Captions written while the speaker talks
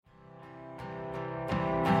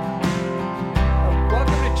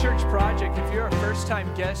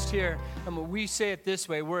first-time guest here, we say it this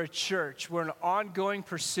way: we're a church. We're an ongoing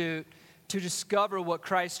pursuit to discover what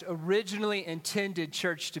Christ originally intended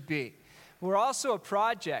church to be. We're also a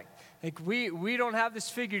project. Like we don't have this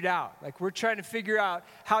figured out. Like we're trying to figure out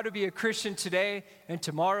how to be a Christian today and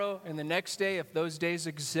tomorrow and the next day, if those days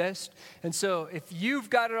exist. And so if you've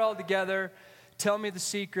got it all together, tell me the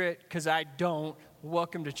secret, because I don't.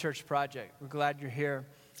 Welcome to Church Project. We're glad you're here.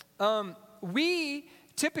 We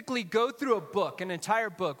typically go through a book, an entire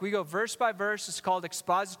book. We go verse by verse. It's called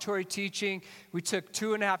expository teaching. We took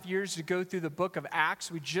 2.5 years to go through the book of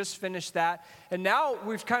Acts. We just finished that. And now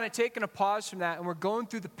we've kind of taken a pause from that, and we're going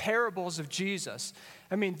through the parables of Jesus.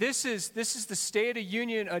 I mean, this is the State of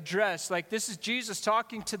Union address. Like, this is Jesus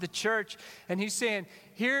talking to the church, and he's saying,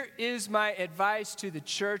 here is my advice to the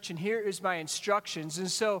church, and here is my instructions.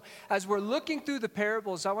 And so as we're looking through the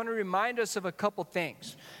parables, I want to remind us of a couple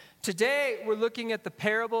things. Today, we're looking at the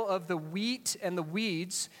parable of the wheat and the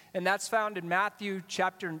weeds, and that's found in Matthew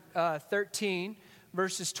chapter 13,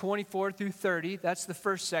 verses 24 through 30. That's the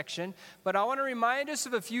first section. But I want to remind us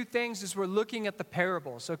of a few things as we're looking at the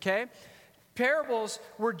parables, okay? Parables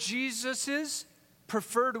were Jesus's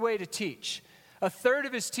preferred way to teach. A third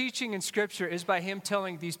of his teaching in Scripture is by him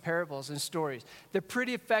telling these parables and stories. They're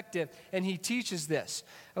pretty effective, and he teaches this,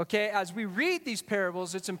 okay? As we read these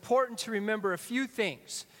parables, it's important to remember a few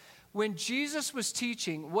things. When Jesus was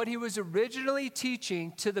teaching, what he was originally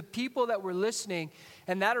teaching to the people that were listening,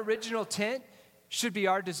 and that original intent should be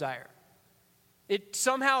our desire. It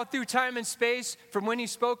somehow, through time and space, from when he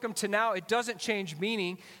spoke them to now, it doesn't change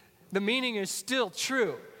meaning. The meaning is still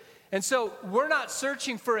true. And so we're not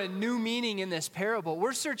searching for a new meaning in this parable.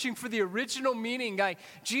 We're searching for the original meaning. Like,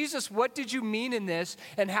 Jesus, what did you mean in this?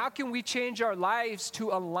 And how can we change our lives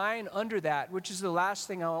to align under that? Which is the last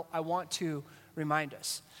thing I want to remind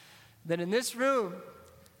us. That in this room,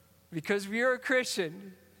 because you're a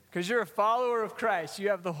Christian, because you're a follower of Christ, you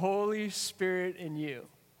have the Holy Spirit in you,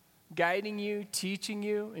 guiding you, teaching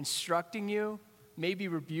you, instructing you, maybe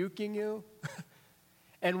rebuking you.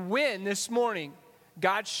 And when this morning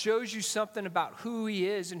God shows you something about who he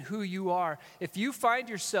is and who you are, if you find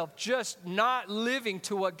yourself just not living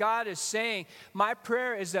to what God is saying, my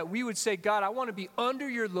prayer is that we would say, God, I want to be under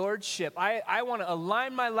your lordship. I want to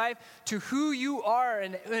align my life to who you are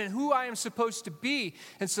and who I am supposed to be.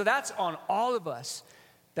 And so that's on all of us,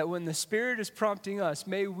 that when the Spirit is prompting us,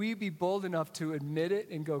 may we be bold enough to admit it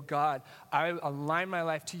and go, God, I align my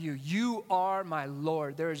life to you. You are my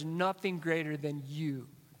Lord. There is nothing greater than you.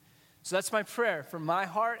 So that's my prayer for my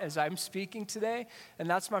heart as I'm speaking today, and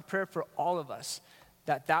that's my prayer for all of us,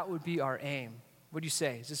 that would be our aim. What do you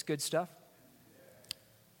say? Is this good stuff?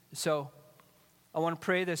 So I want to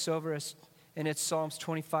pray this over us, and it's Psalms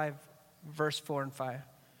 25, verse 4 and 5.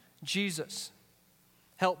 Jesus,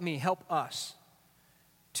 help me, help us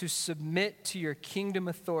to submit to your kingdom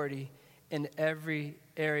authority in every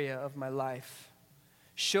area of my life.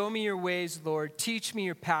 Show me your ways, Lord. Teach me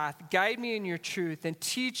your path. Guide me in your truth and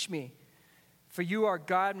teach me. For you are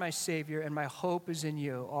God, my Savior, and my hope is in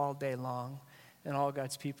you all day long. And all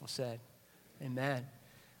God's people said, amen.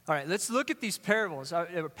 All right, let's look at these parables,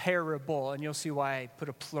 parable, and you'll see why I put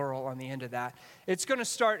a plural on the end of that. It's going to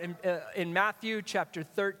start in Matthew chapter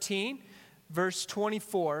 13, verse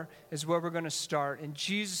 24 is where we're going to start. And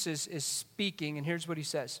Jesus is speaking, and here's what he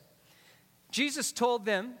says. Jesus told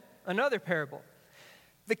them another parable.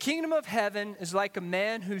 The kingdom of heaven is like a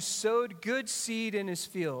man who sowed good seed in his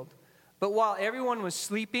field. But while everyone was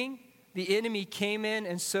sleeping, the enemy came in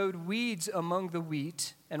and sowed weeds among the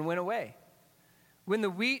wheat and went away. When the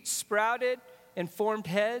wheat sprouted and formed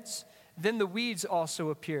heads, then the weeds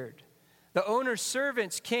also appeared. The owner's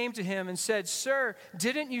servants came to him and said, Sir,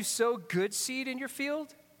 didn't you sow good seed in your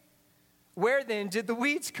field? Where then did the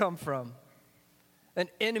weeds come from? An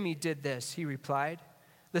enemy did this, he replied.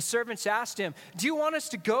 The servants asked him, Do you want us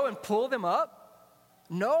to go and pull them up?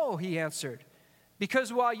 No, he answered,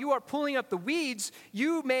 because while you are pulling up the weeds,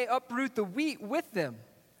 you may uproot the wheat with them.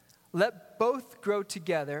 Let both grow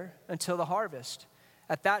together until the harvest.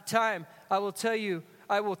 At that time, I will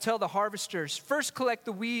tell the harvesters, first collect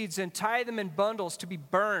the weeds and tie them in bundles to be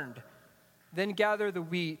burned. Then gather the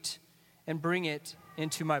wheat and bring it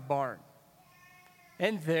into my barn.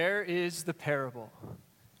 And there is the parable.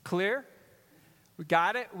 Clear? We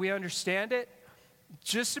got it. We understand it.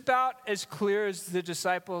 Just about as clear as the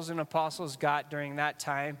disciples and apostles got during that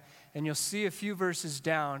time. And you'll see a few verses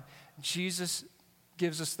down, Jesus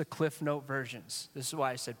gives us the Cliff Note versions. This is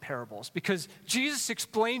why I said parables, because Jesus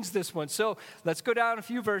explains this one. So let's go down a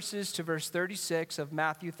few verses to verse 36 of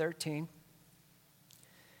Matthew 13.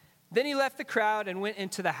 Then he left the crowd and went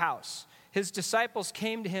into the house. His disciples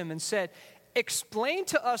came to him and said, "Explain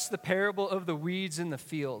to us the parable of the weeds in the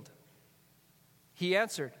field." He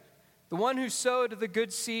answered, "The one who sowed the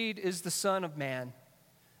good seed is the Son of Man.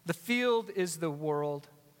 The field is the world,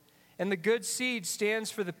 and the good seed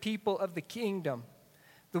stands for the people of the kingdom.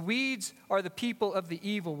 The weeds are the people of the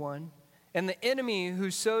evil one, and the enemy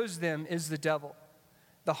who sows them is the devil.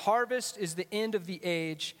 The harvest is the end of the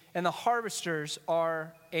age, and the harvesters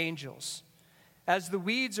are angels. As the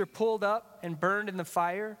weeds are pulled up and burned in the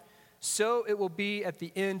fire, so it will be at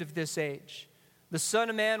the end of this age. The Son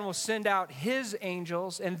of Man will send out his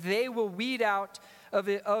angels, and they will weed out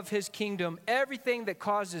of his kingdom everything that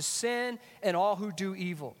causes sin and all who do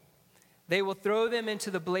evil. They will throw them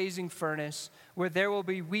into the blazing furnace, where there will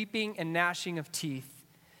be weeping and gnashing of teeth.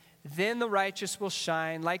 Then the righteous will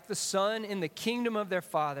shine like the sun in the kingdom of their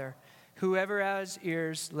Father. Whoever has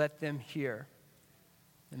ears, let them hear."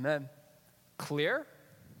 Amen. Clear?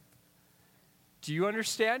 Do you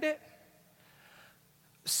understand it?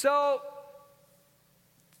 So,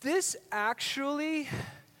 this actually,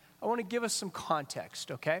 I want to give us some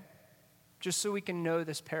context, okay? Just so we can know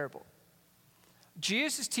this parable.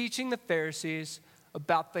 Jesus is teaching the Pharisees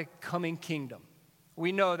about the coming kingdom.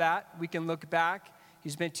 We know that. We can look back.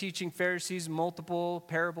 He's been teaching Pharisees multiple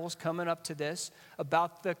parables coming up to this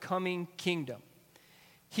about the coming kingdom.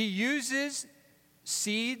 He uses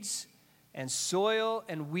seeds and soil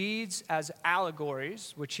and weeds as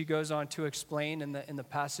allegories, which he goes on to explain in the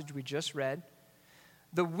passage we just read.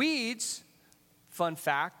 The weeds, fun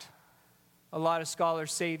fact, a lot of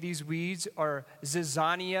scholars say these weeds are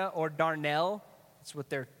zizania or darnel. That's what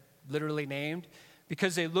they're literally named,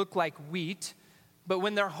 because they look like wheat. But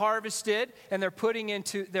when they're harvested and they're put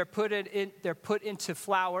into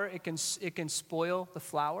flour, it can spoil the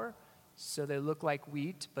flour. So they look like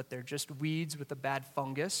wheat, but they're just weeds with a bad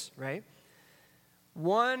fungus, right?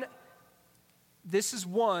 This is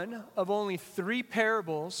one of only 3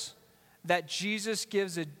 parables that Jesus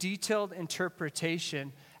gives a detailed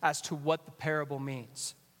interpretation as to what the parable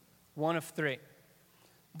means. One of 3.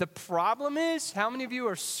 The problem is, how many of you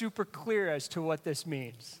are super clear as to what this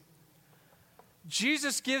means?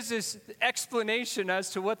 Jesus gives this explanation as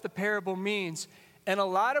to what the parable means, and a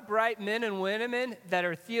lot of bright men and women that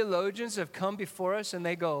are theologians have come before us and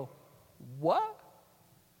they go, "What?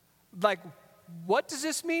 Like, what does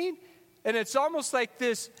this mean?" And it's almost like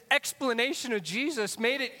this explanation of Jesus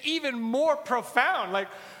made it even more profound. Like,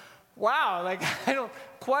 wow, like I don't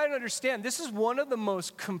quite understand. This is one of the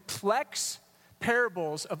most complex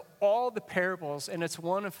parables of all the parables, and it's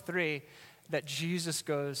one of 3 that Jesus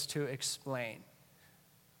goes to explain.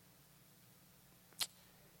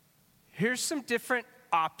 Here's some different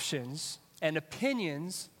options and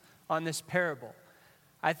opinions on this parable.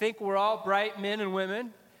 I think we're all bright men and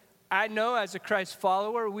women. I know as a Christ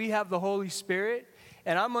follower, we have the Holy Spirit,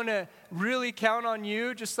 and I'm going to really count on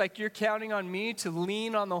you, just like you're counting on me, to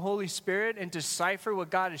lean on the Holy Spirit and decipher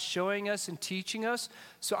what God is showing us and teaching us.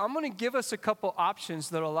 So I'm going to give us a couple options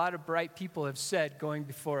that a lot of bright people have said going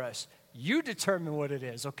before us. You determine what it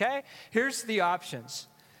is, okay? Here's the options.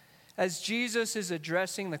 As Jesus is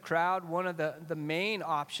addressing the crowd, one of the main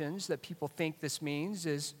options that people think this means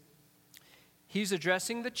is he's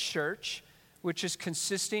addressing the church, which is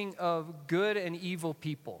consisting of good and evil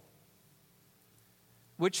people.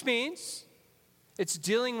 Which means it's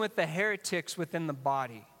dealing with the heretics within the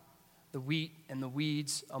body, the wheat and the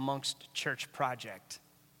weeds amongst church project.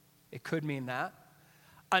 It could mean that.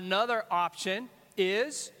 Another option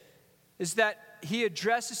is that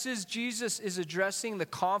Jesus is addressing the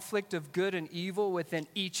conflict of good and evil within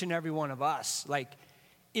each and every one of us, like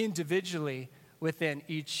individually within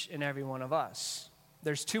each and every one of us.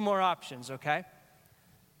 There's 2 more options, okay?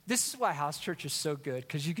 This is why house church is so good,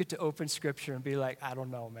 because you get to open scripture and be like, I don't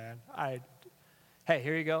know, man. Hey,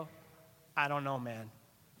 here you go. I don't know, man.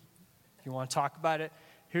 You want to talk about it?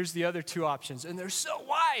 Here's the other 2 options, and they're so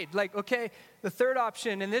wide. Like, okay, the third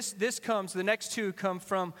option, and the next 2 come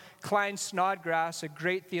from Klein Snodgrass, a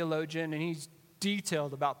great theologian, and he's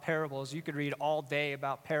detailed about parables. You could read all day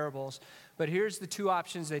about parables. But here's the 2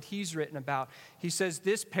 options that he's written about. He says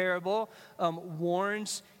this parable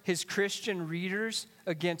warns his Christian readers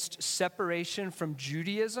against separation from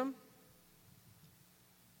Judaism.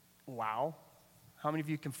 Wow. How many of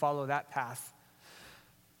you can follow that path?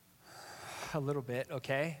 A little bit,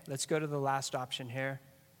 okay. Let's go to the last option here.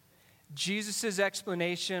 Jesus'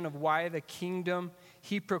 explanation of why the kingdom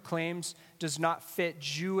he proclaims does not fit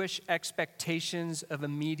Jewish expectations of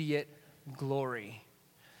immediate glory.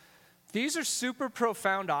 These are super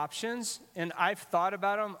profound options, and I've thought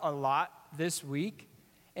about them a lot this week,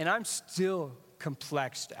 and I'm still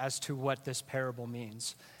complexed as to what this parable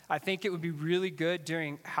means. I think it would be really good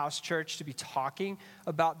during house church to be talking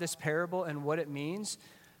about this parable and what it means.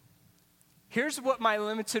 Here's what my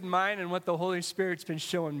limited mind and what the Holy Spirit's been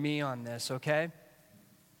showing me on this, okay?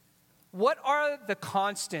 What are the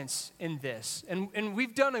constants in this? And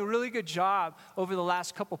we've done a really good job over the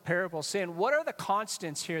last couple parables saying, what are the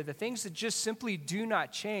constants here, the things that just simply do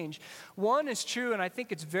not change? One is true, and I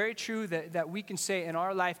think it's very true that we can say in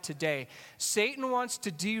our life today, Satan wants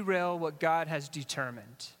to derail what God has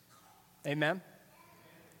determined. Amen?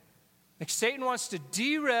 Like Satan wants to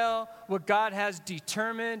derail what God has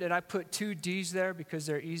determined, and I put 2 D's there because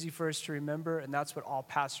they're easy for us to remember, and that's what all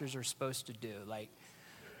pastors are supposed to do.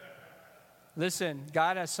 Listen,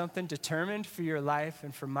 God has something determined for your life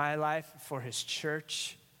and for my life, for his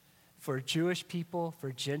church, for Jewish people,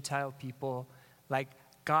 for Gentile people.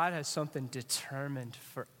 God has something determined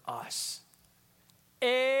for us.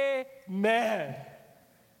 Amen.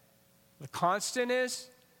 The constant is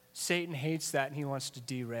Satan hates that and he wants to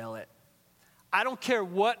derail it. I don't care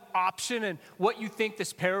what option and what you think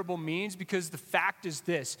this parable means, because the fact is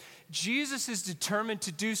this: Jesus is determined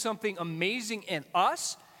to do something amazing in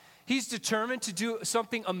us. He's determined to do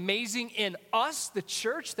something amazing in us, the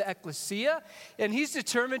church, the ecclesia, and he's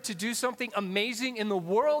determined to do something amazing in the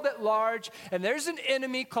world at large. And there's an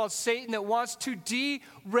enemy called Satan that wants to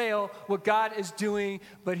derail what God is doing.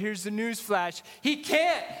 But here's the news flash: he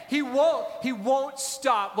can't, he won't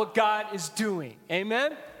stop what God is doing.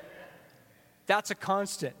 Amen? That's a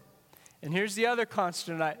constant. And here's the other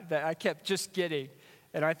constant that I kept just getting,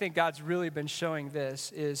 and I think God's really been showing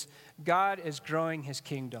this, is God is growing his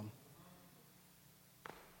kingdom.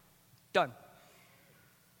 Done.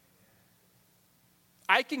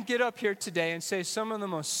 I can get up here today and say some of the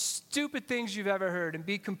most stupid things you've ever heard and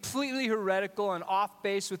be completely heretical and off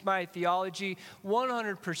base with my theology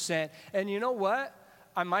 100%. And you know what?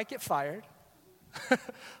 I might get fired.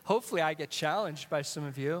 Hopefully I get challenged by some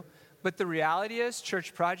of you. But the reality is,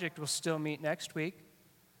 Church Project will still meet next week.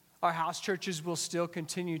 Our house churches will still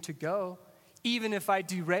continue to go, even if I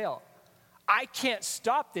derail. I can't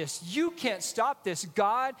stop this. You can't stop this.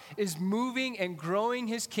 God is moving and growing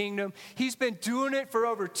his kingdom. He's been doing it for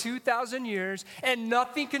over 2,000 years, and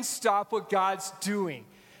nothing can stop what God's doing.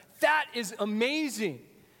 That is amazing.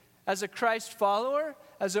 As a Christ follower,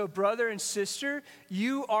 as a brother and sister,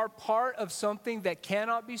 you are part of something that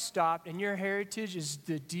cannot be stopped, and your heritage is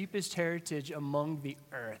the deepest heritage among the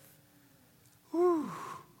earth. Whew.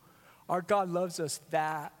 Our God loves us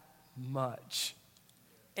that much.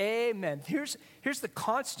 Amen. Here's the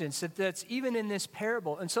constants that's even in this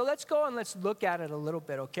parable. And so let's go and let's look at it a little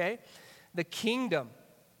bit, okay? The kingdom,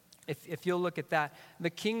 if you'll look at that. The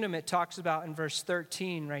kingdom it talks about in verse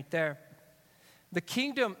 13 right there. The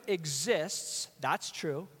kingdom exists, that's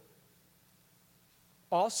true.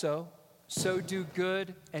 Also, so do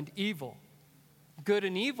good and evil. Good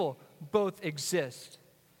and evil both exist.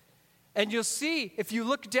 And you'll see, if you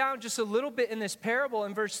look down just a little bit in this parable,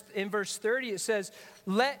 in verse 30, it says,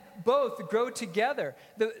 let both grow together.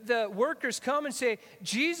 The workers come and say,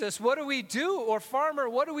 Jesus, what do we do? Or farmer,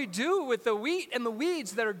 what do we do with the wheat and the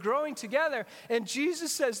weeds that are growing together? And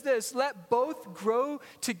Jesus says this, let both grow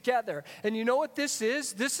together. And you know what this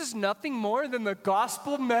is? This is nothing more than the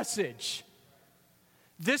gospel message.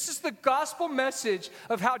 This is the gospel message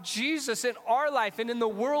of how Jesus in our life and in the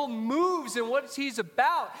world moves and what he's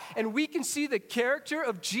about. And we can see the character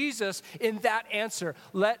of Jesus in that answer.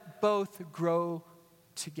 Let both grow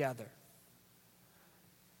together.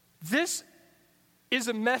 This is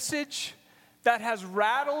a message that has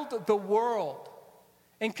rattled the world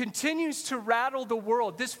and continues to rattle the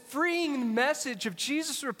world. This freeing message of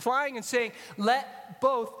Jesus replying and saying, let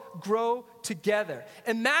both grow together.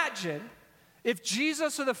 Imagine if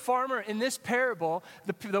Jesus or the farmer in this parable,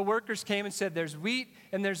 the workers came and said, there's wheat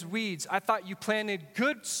and there's weeds. I thought you planted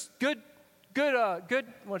good,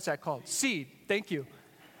 what's that called? Seed. Thank you.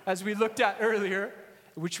 As we looked at earlier,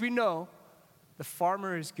 which we know, the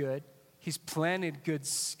farmer is good. He's planted good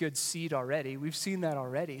seed already. We've seen that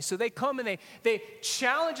already. So they come and they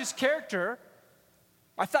challenge his character.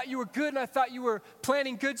 I thought you were good and I thought you were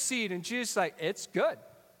planting good seed. And Jesus is like, it's good.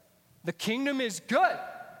 The kingdom is good.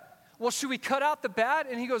 Well, should we cut out the bad?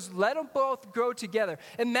 And he goes, let them both grow together.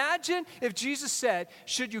 Imagine if Jesus said,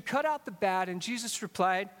 should you cut out the bad? And Jesus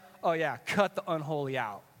replied, oh yeah, cut the unholy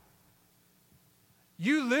out.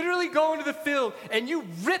 You literally go into the field and you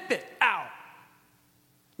rip it out.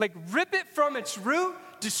 Like rip it from its root,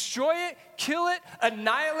 destroy it, kill it,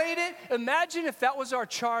 annihilate it. Imagine if that was our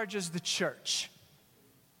charge as the church.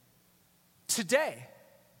 Today,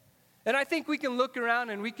 And I think we can look around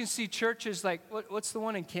and we can see churches like, what's the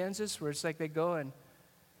one in Kansas where it's like they go and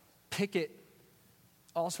picket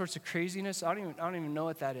all sorts of craziness? I don't even know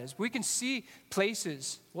what that is. We can see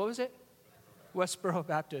places, what was it? Westboro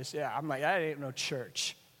Baptist. Yeah, I'm like, that ain't no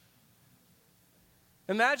church.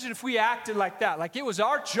 Imagine if we acted like that, like it was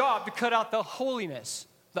our job to cut out the unholiness,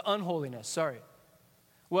 sorry.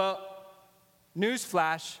 Well,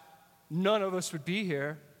 newsflash, none of us would be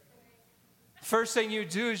here. First thing you'd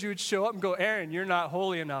do is you would show up and go, Aaron, you're not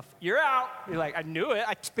holy enough. You're out. You're like, I knew it.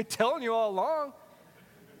 I've been telling you all along.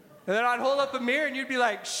 And then I'd hold up a mirror and you'd be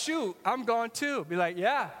like, shoot, I'm gone too. Be like,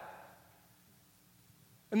 yeah.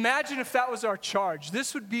 Imagine if that was our charge.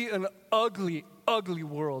 This would be an ugly, ugly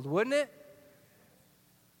world, wouldn't it?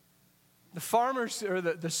 The farmers or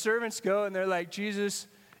the servants go and they're like, Jesus,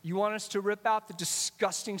 you want us to rip out the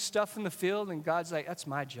disgusting stuff in the field? And God's like, that's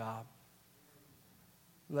my job.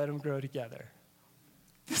 Let them grow together.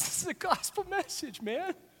 This is the gospel message,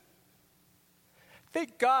 man.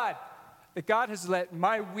 Thank God that God has let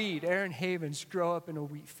my weed, Aaron Havens, grow up in a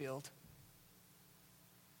wheat field.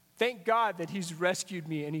 Thank God that he's rescued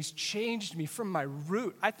me and he's changed me from my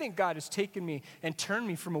root. I think God has taken me and turned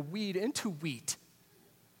me from a weed into wheat.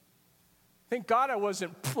 Thank God I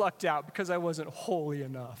wasn't plucked out because I wasn't holy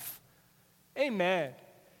enough. Amen.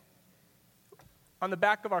 On the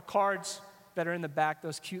back of our cards that are in the back,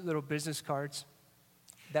 those cute little business cards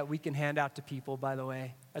that we can hand out to people, by the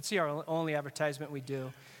way. That's our only advertisement we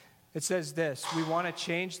do. It says this: we want to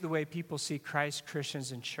change the way people see Christ,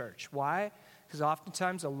 Christians, and church. Why? Because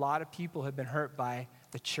oftentimes a lot of people have been hurt by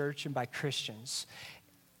the church and by Christians.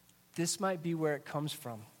 This might be where it comes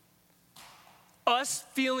from. Us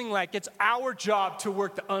feeling like it's our job to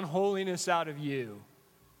work the unholiness out of you.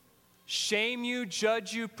 Shame you,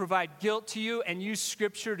 judge you, provide guilt to you, and use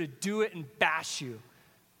Scripture to do it and bash you.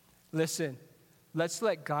 Listen, let's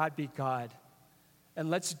let God be God, and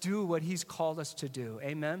let's do what He's called us to do.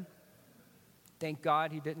 Amen? Thank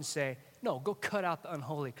God He didn't say, no, go cut out the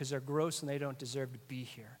unholy because they're gross and they don't deserve to be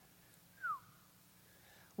here.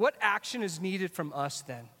 What action is needed from us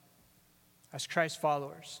then as Christ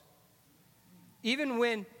followers? Even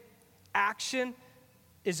when action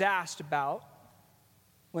is asked about,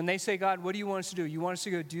 when they say, God, what do you want us to do? You want us to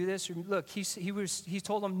go do this? Or, look, he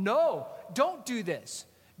told them, no, don't do this.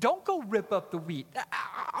 Don't go rip up the wheat.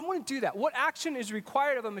 I want to do that. What action is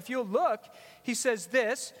required of him? If you'll look, he says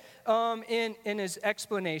this in his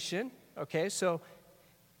explanation. Okay, so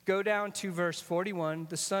go down to verse 41.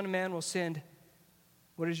 The Son of Man will send,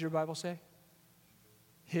 what does your Bible say?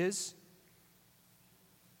 His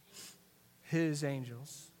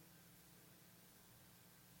angels.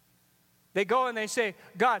 They go and they say,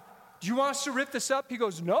 God, do you want us to rip this up? He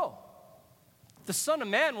goes, no. The Son of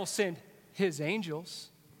Man will send his angels.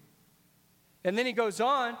 And then he goes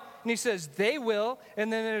on and he says, they will.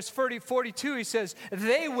 And then there's 42, he says,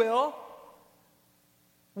 they will.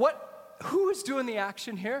 Who is doing the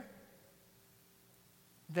action here?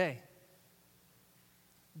 They.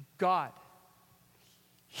 God.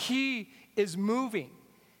 He is moving.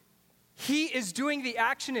 He is doing the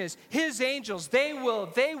action is his angels. They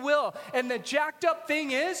will. And the jacked up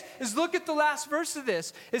thing is look at the last verse of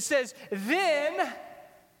this. It says, then,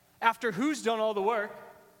 after who's done all the work?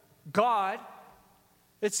 God.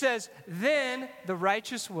 It says, then the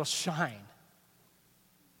righteous will shine.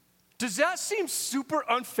 Does that seem super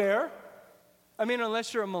unfair? I mean,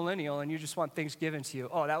 unless you're a millennial and you just want things given to you.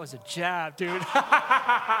 Oh, that was a jab, dude.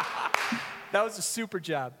 That was a super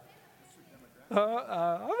jab.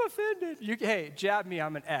 I'm offended. Hey, jab me,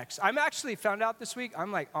 I'm an X. I'm actually found out this week,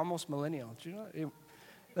 I'm like almost millennial. Do you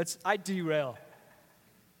know? I derail.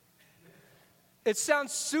 It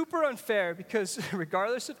sounds super unfair because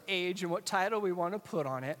regardless of age and what title we want to put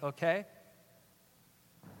on it, okay?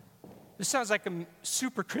 This sounds like a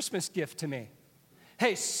super Christmas gift to me.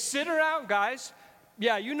 Hey, sit around, guys.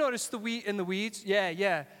 Yeah, you notice the wheat and the weeds?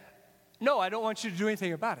 Yeah. No, I don't want you to do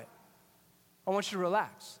anything about it. I want you to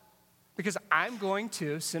relax. Because I'm going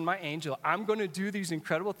to send my angel. I'm going to do these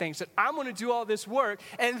incredible things. And I'm going to do all this work.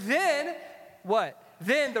 And then, what?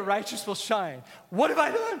 Then the righteous will shine. What have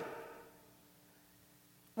I done?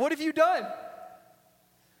 What have you done?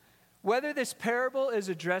 Whether this parable is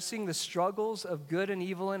addressing the struggles of good and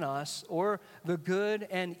evil in us or the good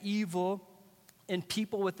and evil in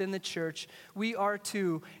people within the church, we are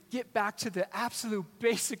to get back to the absolute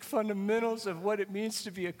basic fundamentals of what it means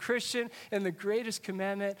to be a Christian and the greatest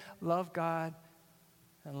commandment, love God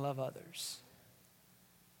and love others.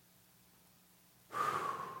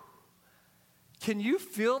 Can you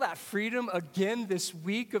feel that freedom again this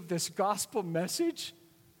week of this gospel message?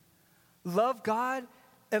 Love God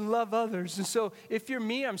and love others. And so if you're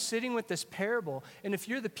me, I'm sitting with this parable. And if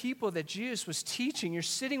you're the people that Jesus was teaching, you're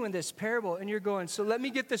sitting with this parable and you're going, so let me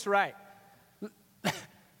get this right.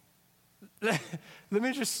 Let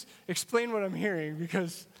me just explain what I'm hearing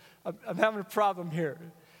because I'm having a problem here.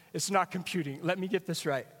 It's not computing. Let me get this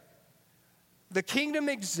right. The kingdom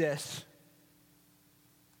exists.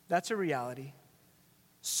 That's a reality.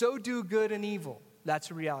 So do good and evil.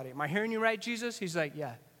 That's a reality. Am I hearing you right, Jesus? He's like,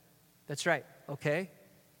 yeah, that's right. Okay.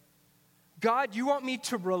 God, you want me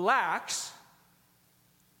to relax,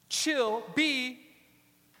 chill, be,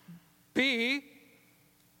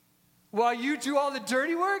 while you do all the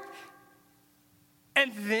dirty work?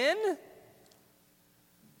 And then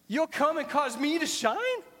you'll come and cause me to shine?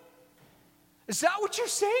 Is that what you're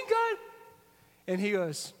saying, God? And he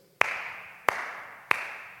goes,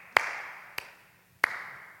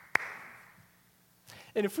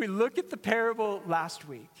 and if we look at the parable last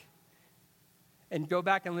week, and go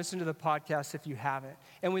back and listen to the podcast if you haven't,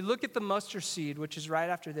 and we look at the mustard seed, which is right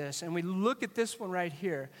after this, and we look at this one right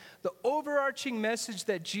here, the overarching message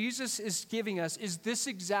that Jesus is giving us is this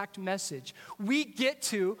exact message. We get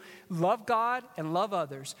to love God and love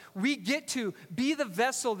others. We get to be the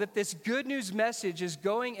vessel that this good news message is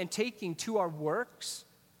going and taking to our works,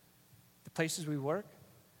 the places we work,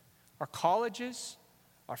 our colleges,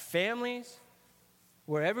 our families,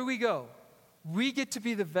 wherever we go. We get to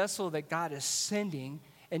be the vessel that God is sending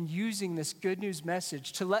and using this good news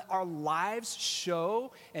message to let our lives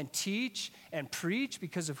show and teach and preach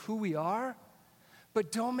because of who we are.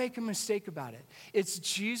 But don't make a mistake about it. It's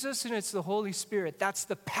Jesus and it's the Holy Spirit. That's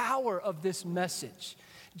the power of this message.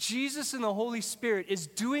 Jesus and the Holy Spirit is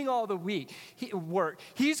doing all the work.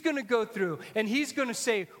 He's going to go through and he's going to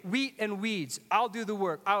say, wheat and weeds, I'll do the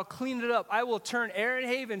work. I'll clean it up. I will turn Aaron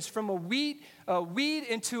Havens from a weed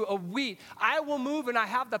into a wheat. I will move and I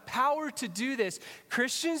have the power to do this.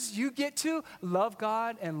 Christians, you get to love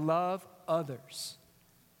God and love others.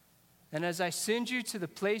 And as I send you to the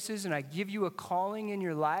places and I give you a calling in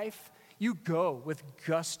your life, you go with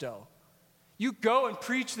gusto. You go and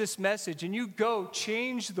preach this message and you go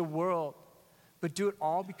change the world, but do it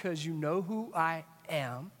all because you know who I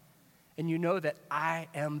am and you know that I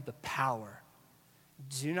am the power.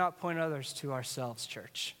 Do not point others to ourselves,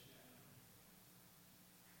 church.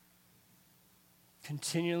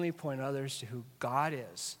 Continually point others to who God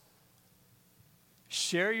is.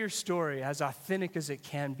 Share your story as authentic as it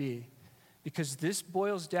can be, because this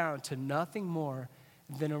boils down to nothing more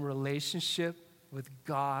than a relationship with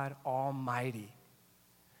God Almighty.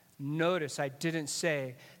 Notice I didn't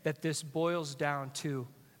say that this boils down to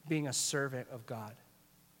being a servant of God.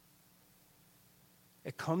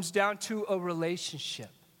 It comes down to a relationship.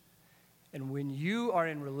 And when you are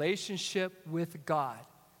in relationship with God,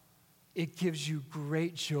 it gives you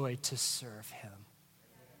great joy to serve him.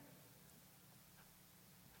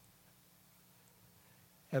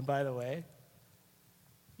 And by the way,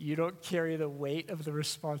 you don't carry the weight of the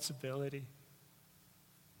responsibility.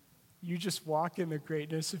 You just walk in the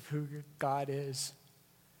greatness of who God is,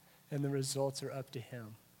 and the results are up to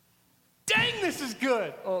him. Dang, this is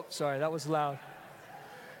good. Oh, sorry, that was loud.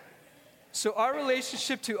 So our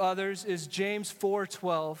relationship to others is James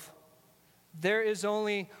 4:12. There is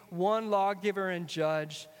only one lawgiver and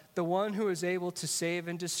judge, the one who is able to save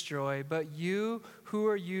and destroy. But you, who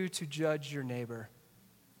are you to judge your neighbor?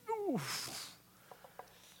 Oof.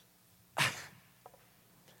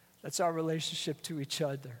 That's our relationship to each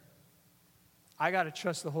other. I got to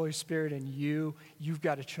trust the Holy Spirit in you. You've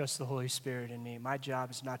got to trust the Holy Spirit in me. My job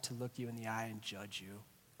is not to look you in the eye and judge you.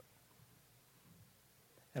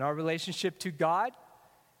 And our relationship to God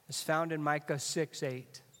is found in Micah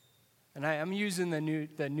 6:8. And I'm using the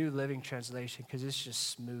New Living Translation because it's just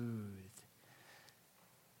smooth.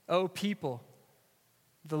 Oh, people,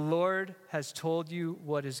 the Lord has told you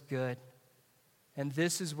what is good, and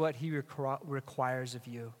this is what he requires of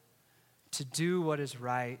you: to do what is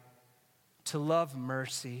right, to love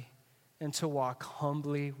mercy, and to walk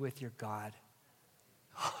humbly with your God.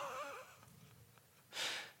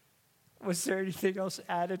 Was there anything else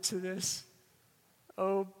added to this?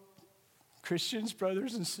 Oh, Christians,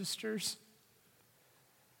 brothers and sisters,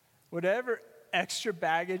 whatever extra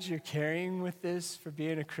baggage you're carrying with this for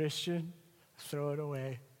being a Christian, throw it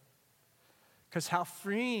away. Because how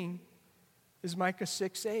freeing is Micah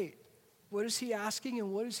 6:8? What is he asking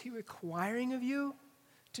and what is he requiring of you?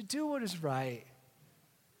 To do what is right,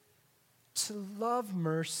 to love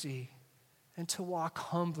mercy, and to walk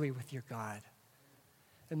humbly with your God.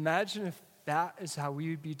 Imagine if that is how we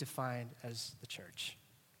would be defined as the church.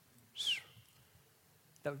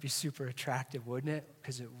 That would be super attractive, wouldn't it?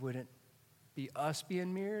 Because it wouldn't be us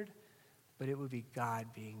being mirrored, but it would be God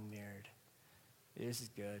being mirrored. This is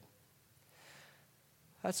good.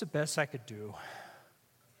 That's the best I could do.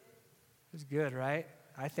 It's good, right?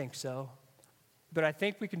 I think so. But I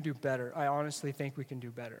think we can do better. I honestly think we can do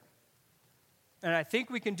better. And I think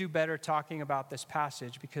we can do better talking about this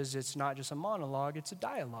passage because it's not just a monologue, it's a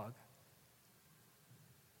dialogue.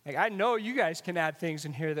 Like, I know you guys can add things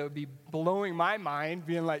in here that would be blowing my mind,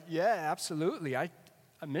 being like, yeah, absolutely, I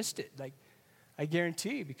missed it. Like, I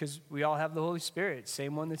guarantee, because we all have the Holy Spirit,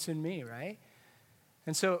 same one that's in me, right?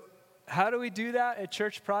 And so, how do we do that at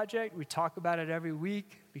Church Project? We talk about it every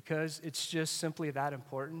week because it's just simply that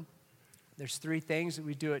important. There's 3 things that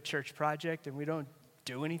we do at Church Project, and we don't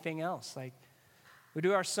do anything else. Like, we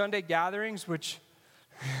do our Sunday gatherings, which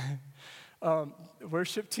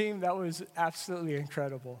worship team, that was absolutely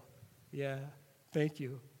incredible. Yeah, thank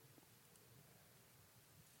you.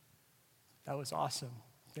 That was awesome.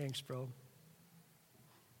 Thanks, bro.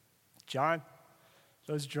 John,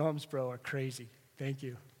 those drums, bro, are crazy. Thank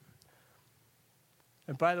you.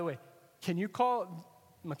 And by the way, can you call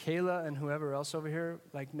Michaela and whoever else over here,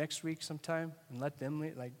 like next week sometime, and let them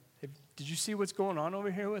lead? Like, did you see what's going on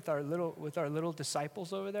over here with our little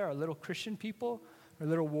disciples over there, our little Christian people, our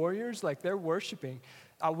little warriors? Like, they're worshiping.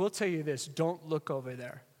 I will tell you this: don't look over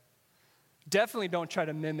there. Definitely don't try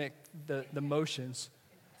to mimic the motions,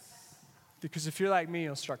 because if you're like me,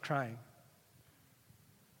 you'll start crying.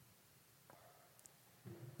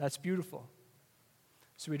 That's beautiful.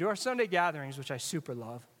 So we do our Sunday gatherings, which I super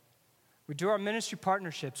love. We do our ministry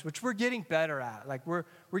partnerships, which we're getting better at. Like, we're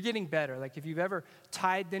getting better. Like, if you've ever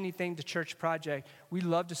tithed anything to Church Project, we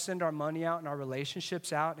love to send our money out and our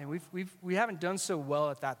relationships out, and we haven't done so well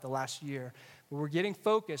at that the last year. But we're getting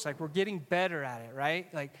focused. Like, we're getting better at it,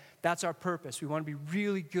 right? Like, that's our purpose. We want to be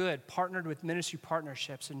really good, partnered with ministry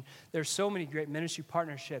partnerships, and there's so many great ministry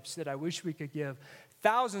partnerships that I wish we could give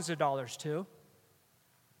thousands of dollars to.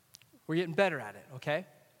 We're getting better at it, okay?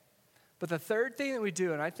 But the third thing that we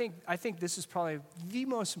do, and I think this is probably the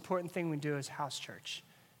most important thing we do, is house church.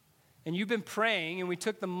 And you've been praying, and we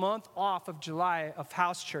took the month off of July of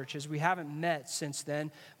house churches. We haven't met since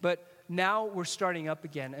then, but now we're starting up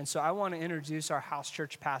again. And so I want to introduce our house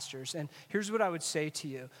church pastors. And here's what I would say to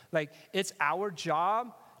you. Like, it's our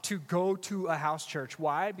job to go to a house church.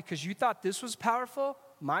 Why? Because you thought this was powerful?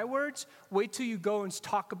 My words? Wait till you go and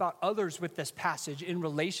talk about others with this passage in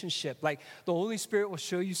relationship. Like, the Holy Spirit will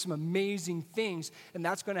show you some amazing things, and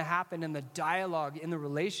that's going to happen in the dialogue, in the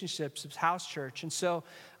relationships of house church. And so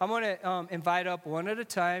I'm going to invite up one at a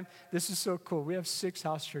time. This is so cool. We have 6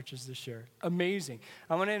 house churches this year. Amazing.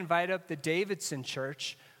 I'm going to invite up the Davidson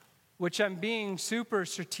Church, which I'm being super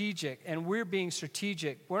strategic, and we're being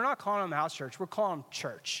strategic. We're not calling them house church. We're calling them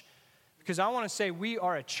church. Because I want to say we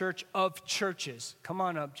are a church of churches. Come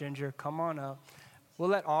on up, Ginger. Come on up. We'll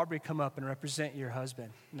let Aubrey come up and represent your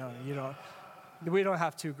husband. No, you don't. We don't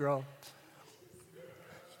have to, girl.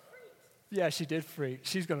 Yeah, she did freak.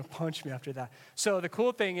 She's going to punch me after that. So the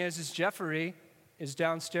cool thing is Jeffrey is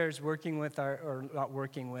downstairs working with or not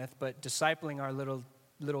working with, but discipling our little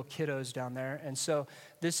kiddos down there. And so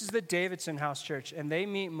this is the Davidson House Church, and they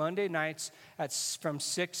meet Monday nights from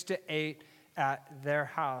 6 to 8 at their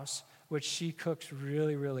house, which she cooks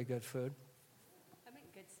really, really good food. I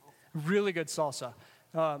make good salsa. Really good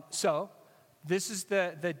salsa. So this is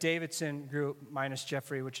the Davidson group minus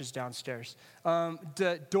Jeffrey, which is downstairs.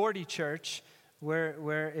 The Doherty Church,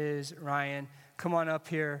 where is Ryan? Come on up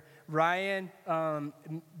here. Ryan,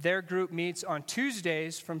 their group meets on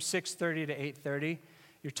Tuesdays from 6:30 to 8:30.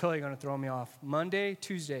 You're totally going to throw me off. Monday,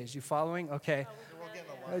 Tuesdays. You following? Okay.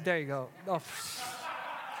 There you go. Oh.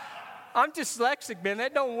 I'm dyslexic, man.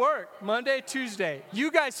 That don't work. Monday, Tuesday.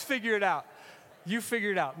 You guys figure it out. You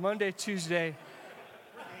figure it out. Monday, Tuesday.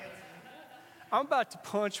 I'm about to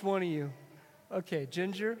punch one of you. Okay,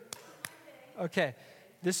 Ginger. Okay,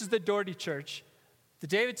 this is the Doherty Church. The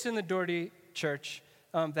Davidson, the Doherty Church.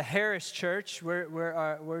 The Harris Church.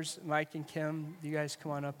 Where's Mike and Kim? You guys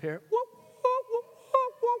come on up here.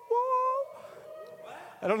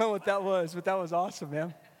 I don't know what that was, but that was awesome,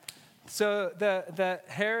 man. So the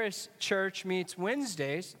Harris Church meets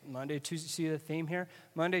Wednesdays, Monday, Tuesday, see the theme here?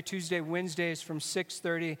 Monday, Tuesday, Wednesdays from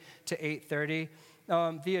 6:30 to 8:30.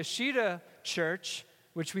 The Ashita Church,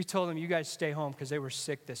 which we told them, you guys stay home because they were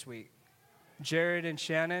sick this week. Jared and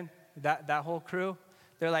Shannon, that whole crew,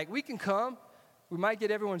 they're like, we can come. We might get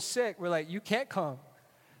everyone sick. We're like, you can't come.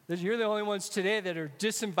 You're the only ones today that are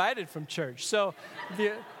disinvited from church. So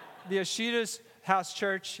the Ashita's House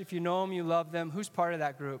Church, if you know them, you love them. Who's part of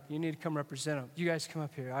that group? You need to come represent them. You guys come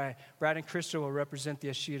up here. All right. Brad and Krista will represent the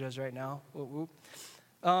Ashitas right now. Whoop, whoop.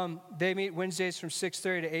 They meet Wednesdays from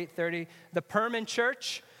 6:30 to 8:30. The Perman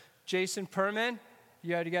Church, Jason Perman,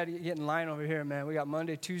 you got to get in line over here, man. We got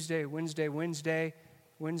Monday, Tuesday, Wednesday.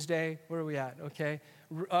 Where are we at? Okay.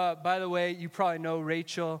 By the way, you probably know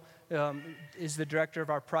Rachel is the director of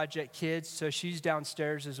our Project Kids, so she's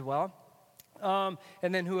downstairs as well. And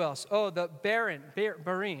then who else? Oh, the Barron.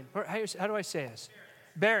 How do I say this?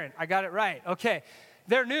 Barron. I got it right. Okay.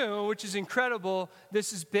 They're new, which is incredible.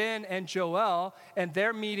 This is Ben and Joelle, and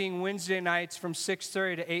they're meeting Wednesday nights from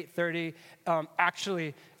 6:30 to 8:30,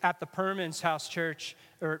 actually at the Perman's house church,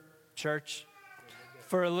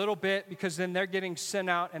 for a little bit, because then they're getting sent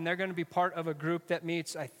out, and they're going to be part of a group that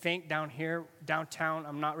meets, I think, down here, downtown.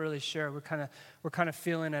 I'm not really sure. We're kind of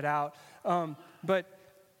feeling it out. But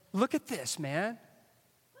look at this, man.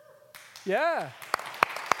 Yeah.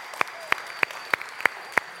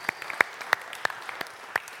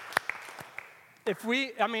 If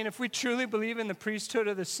we truly believe in the priesthood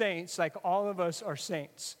of the saints, like all of us are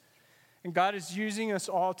saints. And God is using us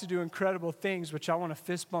all to do incredible things, which I want to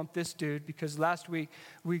fist bump this dude, because last week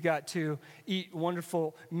we got to eat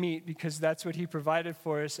wonderful meat because that's what he provided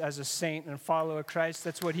for us as a saint and a follower of Christ.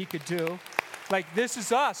 That's what he could do. Like, this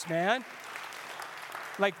is us, man.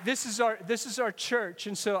 Like, this is our church.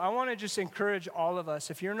 And so I want to just encourage all of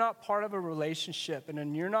us, if you're not part of a relationship and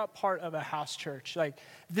then you're not part of a house church, like,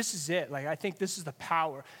 this is it. Like, I think this is the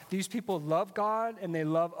power. These people love God and they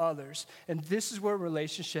love others. And this is where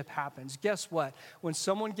relationship happens. Guess what? When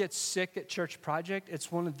someone gets sick at Church Project,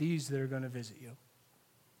 it's one of these that are going to visit you.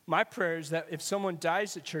 My prayer is that if someone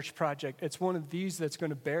dies at Church Project, it's one of these that's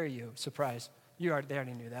going to bury you. Surprise. They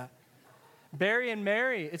already knew that. Barry and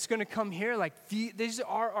Mary, it's going to come here. Like, these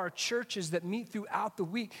are our churches that meet throughout the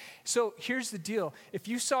week. So here's the deal. If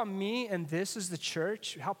you saw me and this as the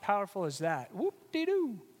church, how powerful is that?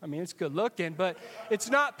 Whoop-de-doo. I mean, it's good looking, but it's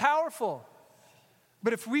not powerful.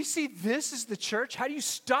 But if we see this as the church, how do you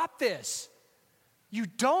stop this? You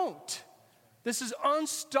don't. This is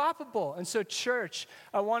unstoppable. And so, church,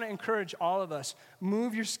 I want to encourage all of us,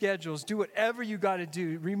 move your schedules, do whatever you got to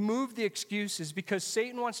do. Remove the excuses, because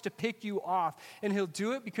Satan wants to pick you off, and he'll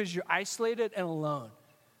do it because you're isolated and alone.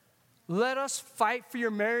 Let us fight for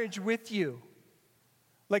your marriage with you.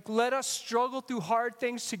 Like, let us struggle through hard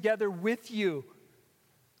things together with you.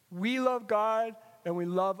 We love God, and we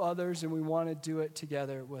love others, and we want to do it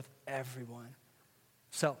together with everyone.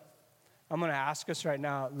 So, I'm going to ask us right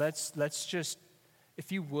now, let's just,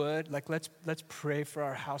 if you would, like, let's pray for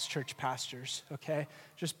our house church pastors, okay?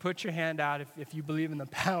 Just put your hand out if you believe in the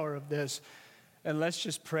power of this, and let's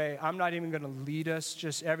just pray. I'm not even going to lead us.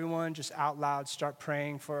 Just everyone, just out loud, start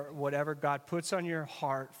praying for whatever God puts on your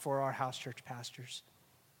heart for our house church pastors.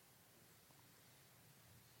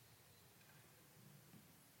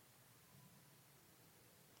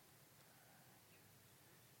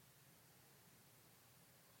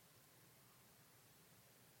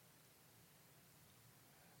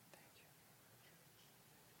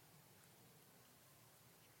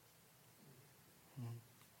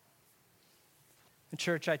 And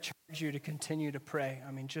church, I charge you to continue to pray.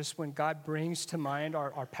 I mean, just when God brings to mind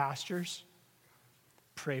our pastors,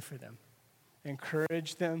 pray for them.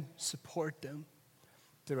 Encourage them, support them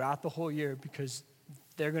throughout the whole year, because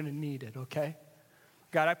they're going to need it, okay?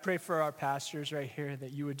 God, I pray for our pastors right here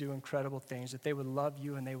that you would do incredible things, that they would love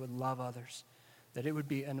you and they would love others, that it would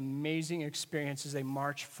be an amazing experience as they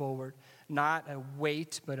march forward, not a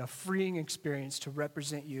weight, but a freeing experience to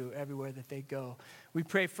represent you everywhere that they go. We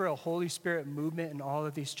pray for a Holy Spirit movement in all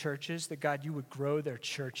of these churches, that God, you would grow their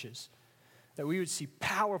churches, that we would see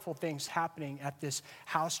powerful things happening at this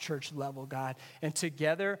house church level, God. And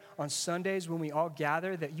together on Sundays when we all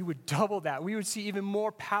gather, that you would double that. We would see even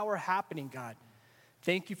more power happening, God.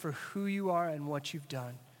 Thank you for who you are and what you've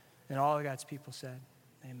done. And all of God's people said,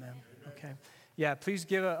 amen. Okay. Yeah, please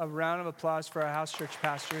give a round of applause for our house church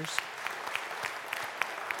pastors.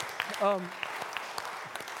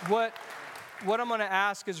 What I'm going to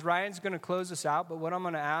ask is, Ryan's going to close us out, but what I'm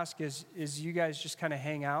going to ask is you guys just kind of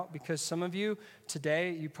hang out, because some of you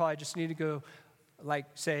today, you probably just need to go, like,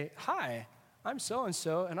 say, hi, I'm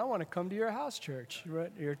so-and-so, and I want to come to your house church,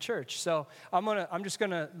 your church. So I'm just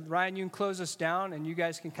going to, Ryan, you can close us down, and you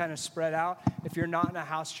guys can kind of spread out. If you're not in a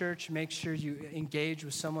house church, make sure you engage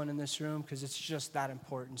with someone in this room, because it's just that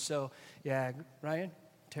important. So, yeah, Ryan,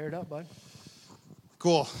 tear it up, bud.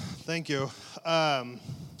 Cool. Thank you.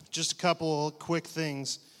 Just a couple quick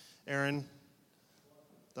things. Aaron,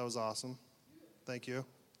 that was awesome. Thank you.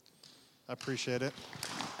 I appreciate it.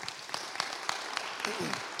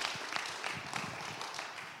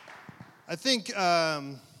 I think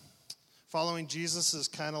following Jesus is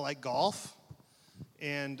kind of like golf.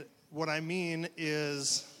 And what I mean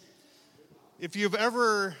is, if you've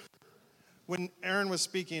ever, when Aaron was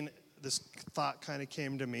speaking, this thought kind of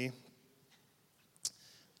came to me.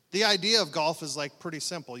 The idea of golf is like pretty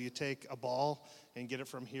simple. You take a ball and get it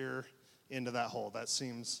from here into that hole. That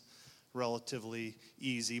seems relatively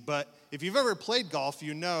easy. But if you've ever played golf,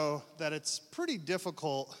 you know that it's pretty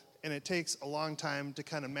difficult and it takes a long time to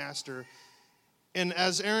kind of master. And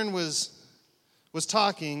as Aaron was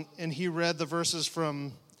talking and he read the verses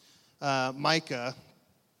from Micah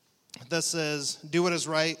that says, do what is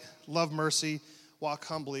right, love mercy, walk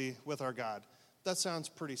humbly with our God. That sounds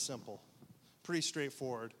pretty simple, pretty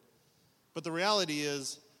straightforward. But the reality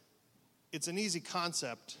is, it's an easy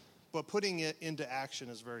concept, but putting it into action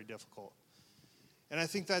is very difficult. And I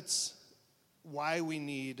think that's why we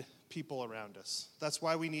need people around us. That's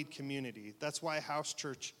why we need community. That's why house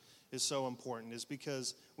church is so important, is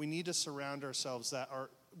because we need to surround ourselves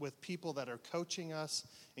with people that are coaching us,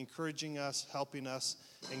 encouraging us, helping us,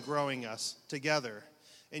 and growing us together.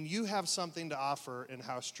 And you have something to offer in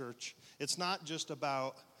house church. It's not just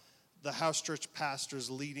about the house church pastors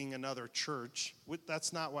leading another church.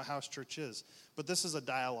 That's not what house church is. But this is a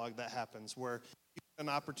dialogue that happens where you get an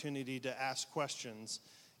opportunity to ask questions,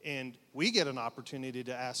 and we get an opportunity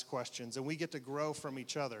to ask questions, and we get to grow from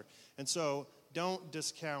each other. And so don't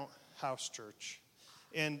discount house church.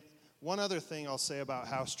 And one other thing I'll say about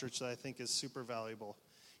house church that I think is super valuable.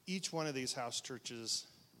 Each one of these house churches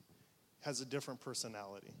has a different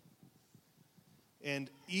personality. And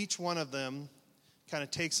each one of them kind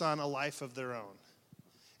of takes on a life of their own.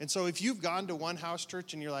 And so if you've gone to one house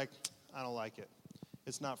church and you're like, I don't like it,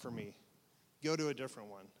 it's not for me, go to a different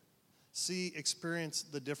one. Experience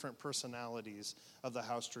the different personalities of the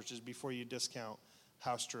house churches before you discount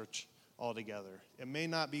house church altogether. It may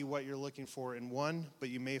not be what you're looking for in one, but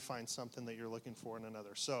you may find something that you're looking for in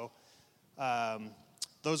another. So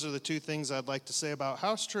those are the two things I'd like to say about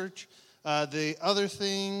house church. The other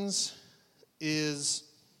things is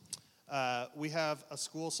we have a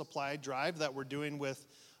school supply drive that we're doing with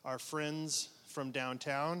our friends from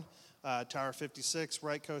downtown, Tower 56,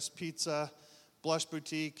 Right Coast Pizza, Blush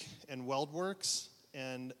Boutique, and WeldWorks,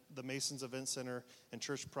 and the Masons Event Center and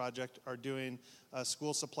Church Project are doing a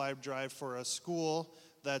school supply drive for a school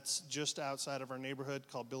that's just outside of our neighborhood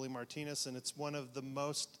called Billy Martinez, and it's one of the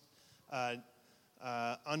most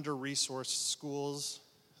under-resourced schools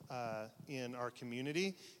in our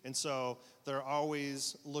community, and so they're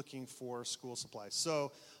always looking for school supplies.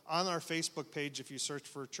 So on our Facebook page, if you search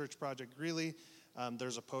for Church Project Greeley,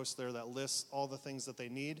 there's a post there that lists all the things that they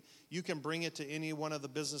need. You can bring it to any one of the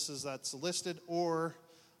businesses that's listed, or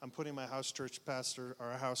I'm putting my house church pastor or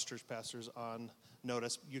our house church pastors on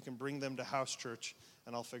notice. You can bring them to house church,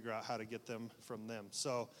 and I'll figure out how to get them from them.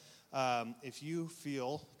 So if you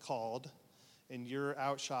feel called and you're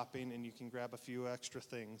out shopping and you can grab a few extra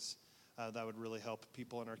things, that would really help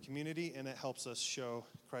people in our community, and it helps us show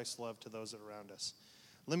Christ's love to those around us.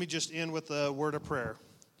 Let me just end with a word of prayer.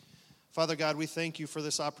 Father God, we thank you for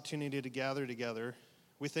this opportunity to gather together.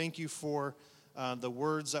 We thank you for the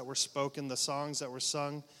words that were spoken, the songs that were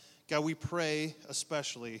sung. God, we pray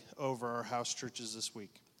especially over our house churches this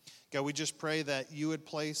week. God, we just pray that you would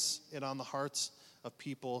place it on the hearts of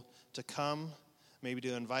people to come, maybe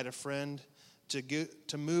to invite a friend,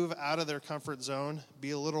 to move out of their comfort zone,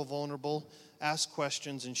 be a little vulnerable, ask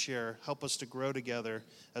questions, and share. Help us to grow together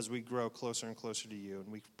as we grow closer and closer to you.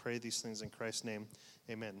 And we pray these things in Christ's name.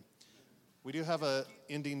 Amen. We do have an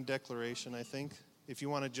ending declaration, I think. If you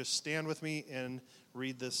want to just stand with me and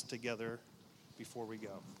read this together before we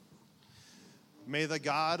go. May the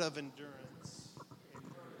God of endurance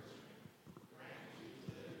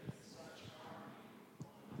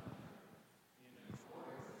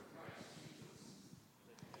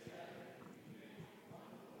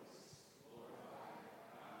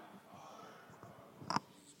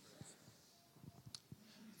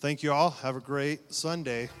Thank you all. Have a great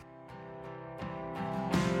Sunday.